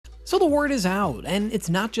So the word is out, and it's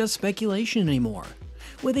not just speculation anymore.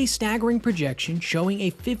 With a staggering projection showing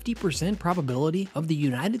a 50% probability of the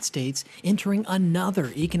United States entering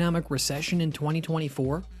another economic recession in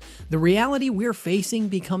 2024, the reality we're facing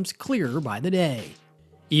becomes clearer by the day.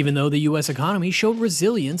 Even though the US economy showed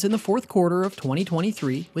resilience in the fourth quarter of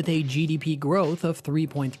 2023 with a GDP growth of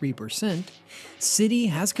 3.3%, Citi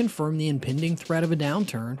has confirmed the impending threat of a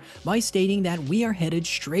downturn by stating that we are headed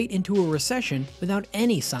straight into a recession without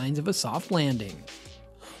any signs of a soft landing.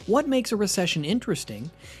 What makes a recession interesting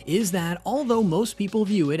is that although most people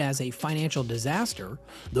view it as a financial disaster,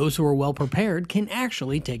 those who are well prepared can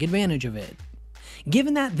actually take advantage of it.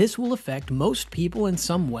 Given that this will affect most people in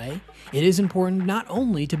some way, it is important not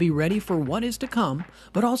only to be ready for what is to come,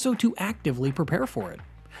 but also to actively prepare for it.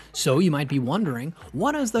 So you might be wondering,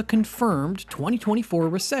 what does the confirmed 2024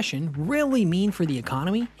 recession really mean for the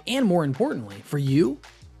economy, and more importantly, for you?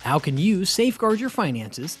 How can you safeguard your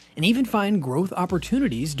finances and even find growth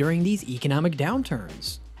opportunities during these economic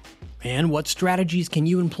downturns? And what strategies can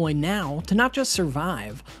you employ now to not just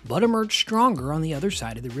survive, but emerge stronger on the other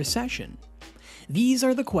side of the recession? These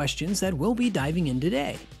are the questions that we'll be diving in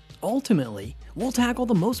today. Ultimately, we'll tackle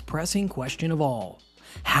the most pressing question of all: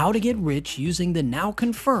 how to get rich using the now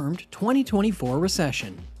confirmed 2024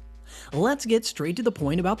 recession. Let's get straight to the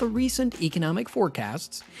point about the recent economic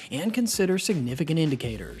forecasts and consider significant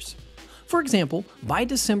indicators. For example, by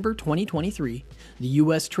December 2023, the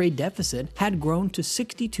US trade deficit had grown to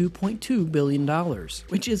 $62.2 billion,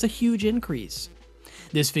 which is a huge increase.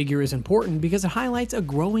 This figure is important because it highlights a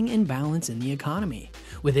growing imbalance in the economy,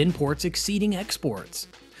 with imports exceeding exports.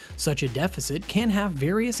 Such a deficit can have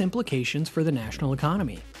various implications for the national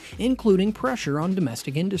economy, including pressure on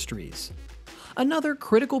domestic industries. Another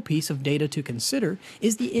critical piece of data to consider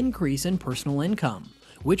is the increase in personal income,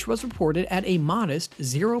 which was reported at a modest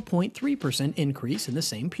 0.3% increase in the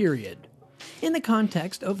same period. In the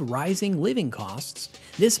context of rising living costs,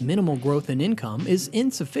 this minimal growth in income is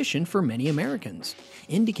insufficient for many Americans,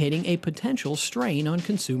 indicating a potential strain on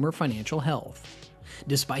consumer financial health.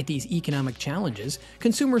 Despite these economic challenges,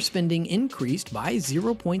 consumer spending increased by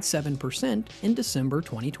 0.7% in December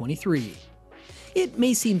 2023. It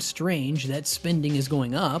may seem strange that spending is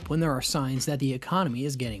going up when there are signs that the economy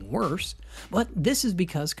is getting worse, but this is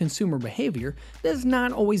because consumer behavior does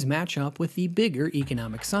not always match up with the bigger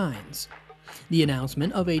economic signs. The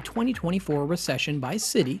announcement of a 2024 recession by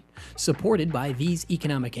Citi, supported by these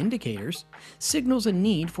economic indicators, signals a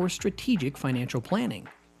need for strategic financial planning.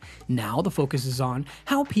 Now the focus is on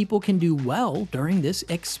how people can do well during this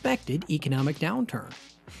expected economic downturn.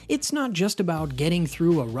 It's not just about getting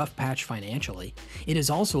through a rough patch financially, it is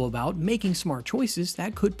also about making smart choices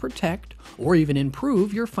that could protect or even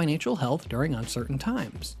improve your financial health during uncertain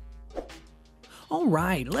times.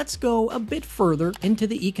 Alright, let's go a bit further into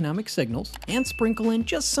the economic signals and sprinkle in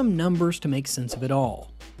just some numbers to make sense of it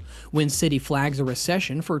all. When Citi flags a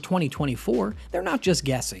recession for 2024, they're not just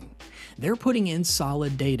guessing. They're putting in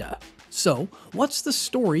solid data. So, what's the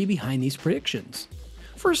story behind these predictions?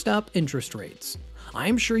 First up, interest rates.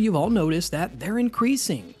 I'm sure you've all noticed that they're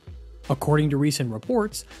increasing. According to recent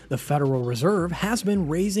reports, the Federal Reserve has been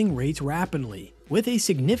raising rates rapidly, with a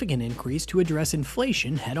significant increase to address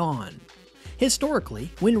inflation head-on.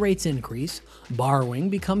 Historically, when rates increase,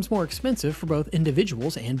 borrowing becomes more expensive for both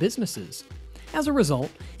individuals and businesses. As a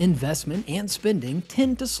result, investment and spending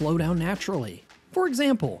tend to slow down naturally. For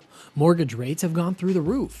example, mortgage rates have gone through the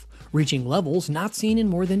roof, reaching levels not seen in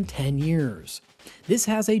more than 10 years. This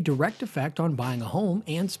has a direct effect on buying a home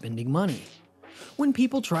and spending money. When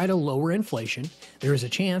people try to lower inflation, there is a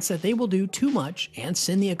chance that they will do too much and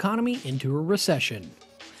send the economy into a recession.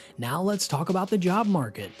 Now let's talk about the job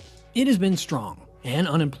market. It has been strong, and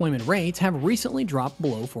unemployment rates have recently dropped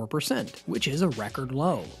below 4%, which is a record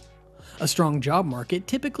low. A strong job market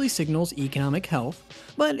typically signals economic health,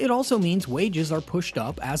 but it also means wages are pushed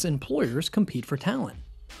up as employers compete for talent.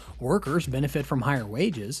 Workers benefit from higher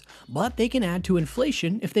wages, but they can add to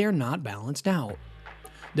inflation if they are not balanced out.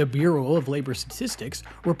 The Bureau of Labor Statistics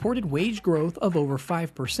reported wage growth of over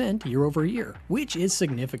 5% year over year, which is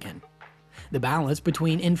significant. The balance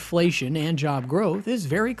between inflation and job growth is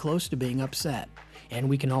very close to being upset, and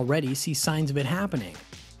we can already see signs of it happening.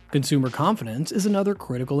 Consumer confidence is another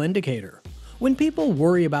critical indicator. When people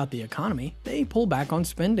worry about the economy, they pull back on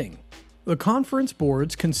spending. The Conference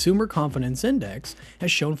Board's Consumer Confidence Index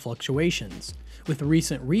has shown fluctuations, with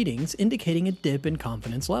recent readings indicating a dip in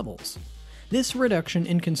confidence levels. This reduction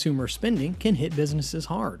in consumer spending can hit businesses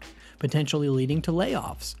hard, potentially leading to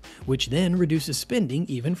layoffs, which then reduces spending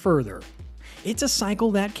even further. It's a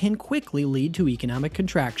cycle that can quickly lead to economic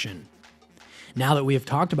contraction. Now that we have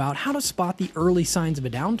talked about how to spot the early signs of a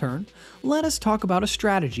downturn, let us talk about a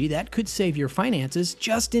strategy that could save your finances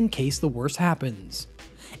just in case the worst happens.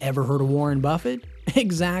 Ever heard of Warren Buffett?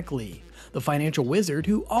 Exactly. The financial wizard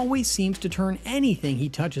who always seems to turn anything he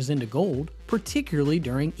touches into gold, particularly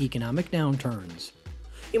during economic downturns.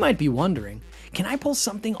 You might be wondering, can I pull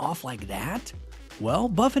something off like that? Well,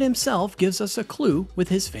 Buffett himself gives us a clue with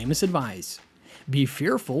his famous advice. Be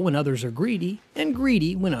fearful when others are greedy, and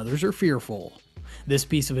greedy when others are fearful. This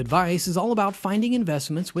piece of advice is all about finding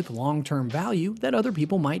investments with long-term value that other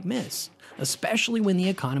people might miss, especially when the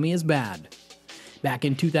economy is bad. Back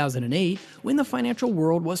in 2008, when the financial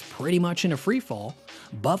world was pretty much in a freefall,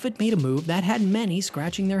 Buffett made a move that had many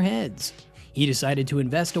scratching their heads. He decided to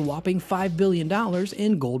invest a whopping $5 billion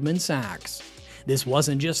in Goldman Sachs. This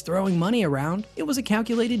wasn't just throwing money around, it was a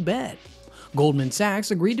calculated bet. Goldman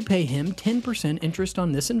Sachs agreed to pay him 10% interest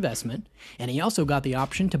on this investment, and he also got the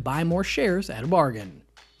option to buy more shares at a bargain.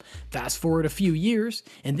 Fast forward a few years,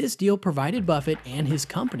 and this deal provided Buffett and his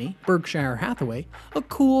company, Berkshire Hathaway, a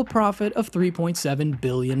cool profit of $3.7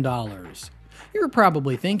 billion. You're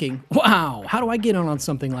probably thinking, wow, how do I get on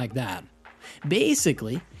something like that?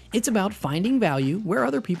 Basically, it's about finding value where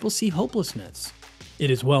other people see hopelessness.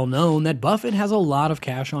 It is well known that Buffett has a lot of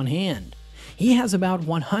cash on hand. He has about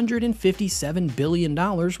 $157 billion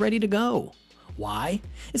ready to go. Why?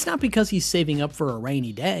 It's not because he's saving up for a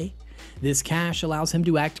rainy day. This cash allows him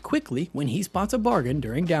to act quickly when he spots a bargain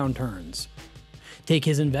during downturns. Take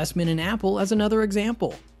his investment in Apple as another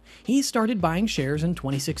example. He started buying shares in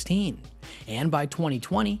 2016, and by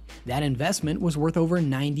 2020, that investment was worth over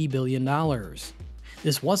 $90 billion.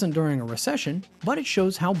 This wasn't during a recession, but it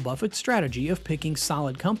shows how Buffett's strategy of picking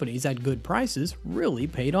solid companies at good prices really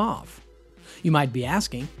paid off. You might be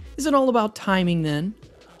asking, is it all about timing then?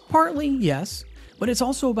 Partly, yes, but it's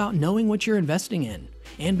also about knowing what you're investing in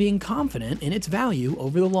and being confident in its value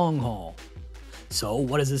over the long haul. So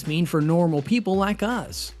what does this mean for normal people like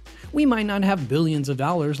us? We might not have billions of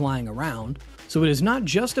dollars lying around, so it is not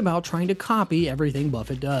just about trying to copy everything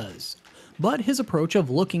Buffett does. But his approach of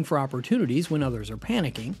looking for opportunities when others are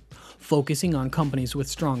panicking, focusing on companies with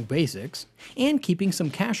strong basics, and keeping some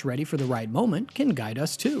cash ready for the right moment can guide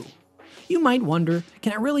us too. You might wonder,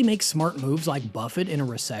 can I really make smart moves like Buffett in a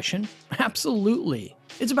recession? Absolutely.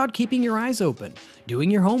 It's about keeping your eyes open, doing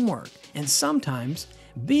your homework, and sometimes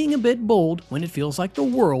being a bit bold when it feels like the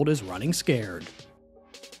world is running scared.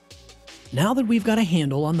 Now that we've got a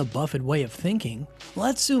handle on the Buffett way of thinking,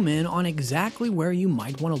 let's zoom in on exactly where you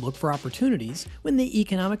might want to look for opportunities when the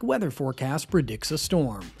economic weather forecast predicts a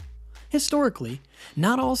storm. Historically,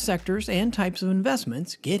 not all sectors and types of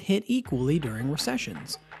investments get hit equally during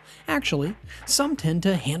recessions. Actually, some tend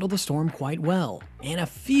to handle the storm quite well, and a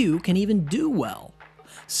few can even do well.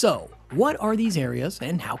 So, what are these areas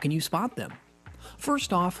and how can you spot them?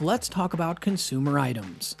 First off, let's talk about consumer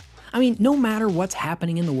items. I mean, no matter what's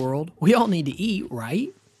happening in the world, we all need to eat,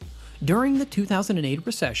 right? During the 2008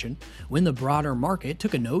 recession, when the broader market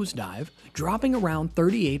took a nosedive, dropping around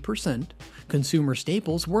 38%, consumer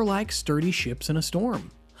staples were like sturdy ships in a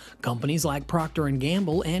storm. Companies like Procter &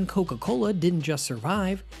 Gamble and Coca-Cola didn't just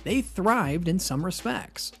survive, they thrived in some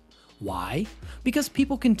respects. Why? Because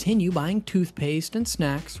people continue buying toothpaste and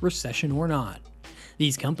snacks, recession or not.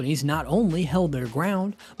 These companies not only held their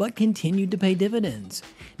ground, but continued to pay dividends,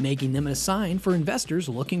 making them a sign for investors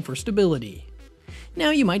looking for stability. Now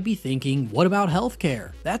you might be thinking, what about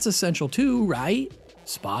healthcare? That's essential too, right?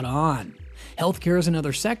 Spot on. Healthcare is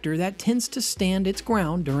another sector that tends to stand its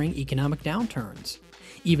ground during economic downturns.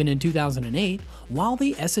 Even in 2008, while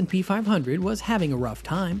the S&P 500 was having a rough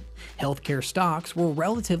time, healthcare stocks were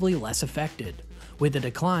relatively less affected, with a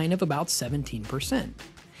decline of about 17%.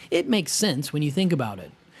 It makes sense when you think about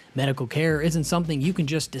it. Medical care isn't something you can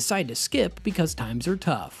just decide to skip because times are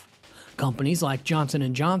tough. Companies like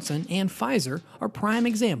Johnson & Johnson and Pfizer are prime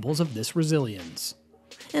examples of this resilience.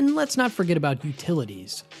 And let's not forget about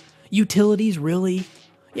utilities. Utilities, really?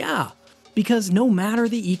 Yeah, because no matter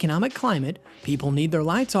the economic climate, people need their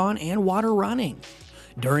lights on and water running.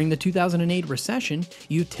 During the 2008 recession,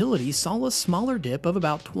 utilities saw a smaller dip of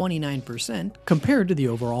about 29% compared to the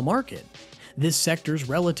overall market. This sector's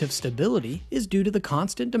relative stability is due to the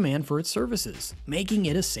constant demand for its services, making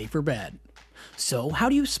it a safer bet. So how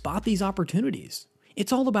do you spot these opportunities?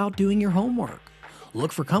 It's all about doing your homework.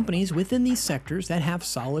 Look for companies within these sectors that have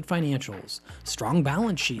solid financials, strong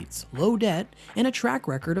balance sheets, low debt, and a track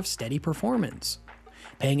record of steady performance.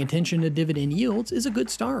 Paying attention to dividend yields is a good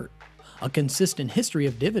start. A consistent history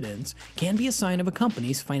of dividends can be a sign of a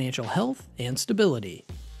company's financial health and stability.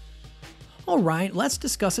 Alright, let's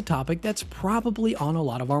discuss a topic that's probably on a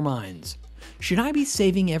lot of our minds. Should I be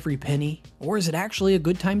saving every penny, or is it actually a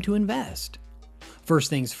good time to invest? First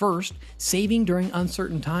things first, saving during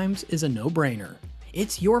uncertain times is a no-brainer.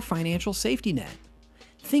 It's your financial safety net.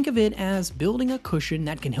 Think of it as building a cushion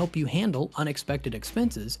that can help you handle unexpected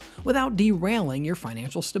expenses without derailing your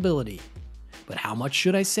financial stability. But how much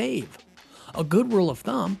should I save? A good rule of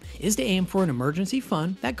thumb is to aim for an emergency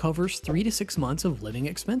fund that covers 3 to 6 months of living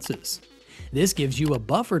expenses. This gives you a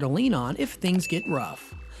buffer to lean on if things get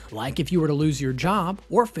rough, like if you were to lose your job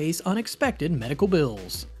or face unexpected medical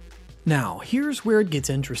bills. Now, here's where it gets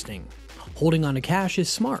interesting. Holding on to cash is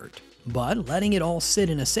smart, but letting it all sit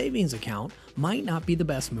in a savings account might not be the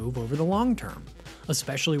best move over the long term,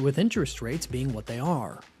 especially with interest rates being what they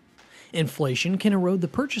are. Inflation can erode the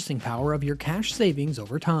purchasing power of your cash savings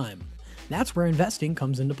over time. That's where investing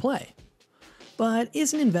comes into play. But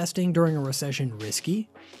isn't investing during a recession risky?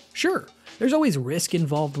 Sure, there's always risk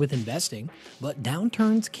involved with investing, but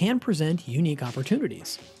downturns can present unique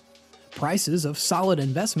opportunities. Prices of solid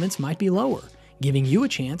investments might be lower, giving you a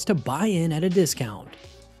chance to buy in at a discount.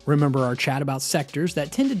 Remember our chat about sectors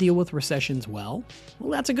that tend to deal with recessions well?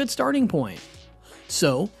 Well, that's a good starting point.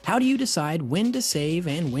 So, how do you decide when to save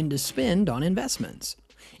and when to spend on investments?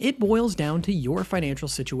 It boils down to your financial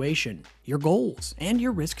situation, your goals, and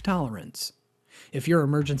your risk tolerance. If your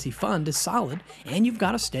emergency fund is solid and you've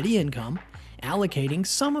got a steady income, allocating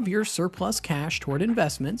some of your surplus cash toward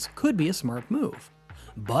investments could be a smart move.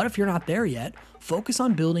 But if you're not there yet, focus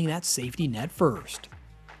on building that safety net first.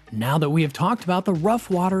 Now that we have talked about the rough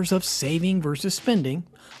waters of saving versus spending,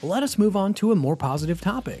 let us move on to a more positive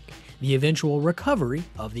topic, the eventual recovery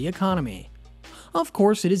of the economy. Of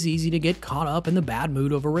course, it is easy to get caught up in the bad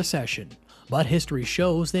mood of a recession, but history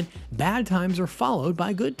shows that bad times are followed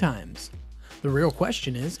by good times. The real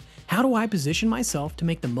question is, how do I position myself to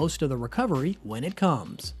make the most of the recovery when it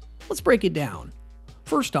comes? Let's break it down.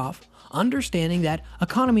 First off, understanding that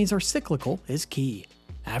economies are cyclical is key.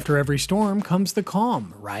 After every storm comes the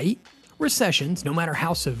calm, right? Recessions, no matter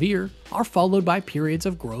how severe, are followed by periods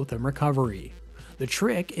of growth and recovery. The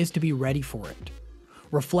trick is to be ready for it.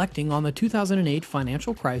 Reflecting on the 2008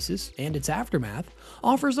 financial crisis and its aftermath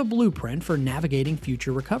offers a blueprint for navigating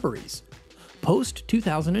future recoveries.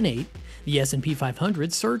 Post-2008, the S&P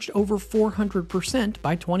 500 surged over 400%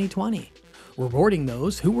 by 2020, rewarding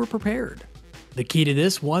those who were prepared. The key to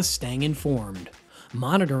this was staying informed,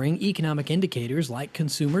 monitoring economic indicators like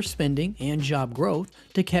consumer spending and job growth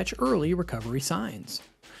to catch early recovery signs.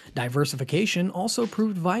 Diversification also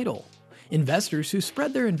proved vital. Investors who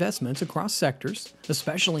spread their investments across sectors,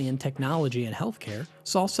 especially in technology and healthcare,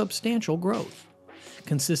 saw substantial growth.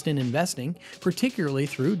 Consistent investing, particularly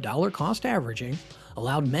through dollar-cost averaging,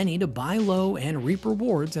 allowed many to buy low and reap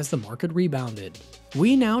rewards as the market rebounded.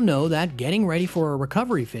 We now know that getting ready for a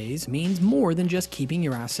recovery phase means more than just keeping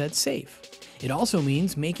your assets safe. It also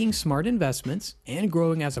means making smart investments and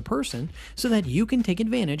growing as a person so that you can take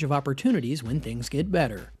advantage of opportunities when things get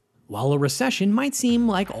better. While a recession might seem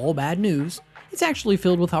like all bad news, it's actually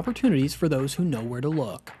filled with opportunities for those who know where to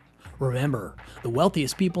look. Remember, the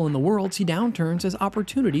wealthiest people in the world see downturns as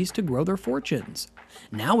opportunities to grow their fortunes.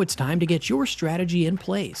 Now it's time to get your strategy in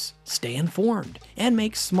place, stay informed, and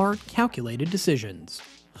make smart, calculated decisions.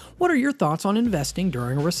 What are your thoughts on investing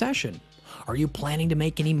during a recession? Are you planning to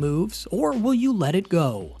make any moves, or will you let it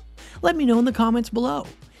go? Let me know in the comments below.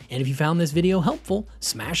 And if you found this video helpful,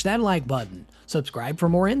 smash that like button, subscribe for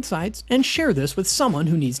more insights, and share this with someone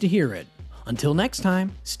who needs to hear it. Until next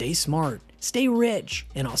time, stay smart, stay rich,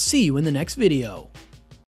 and I'll see you in the next video.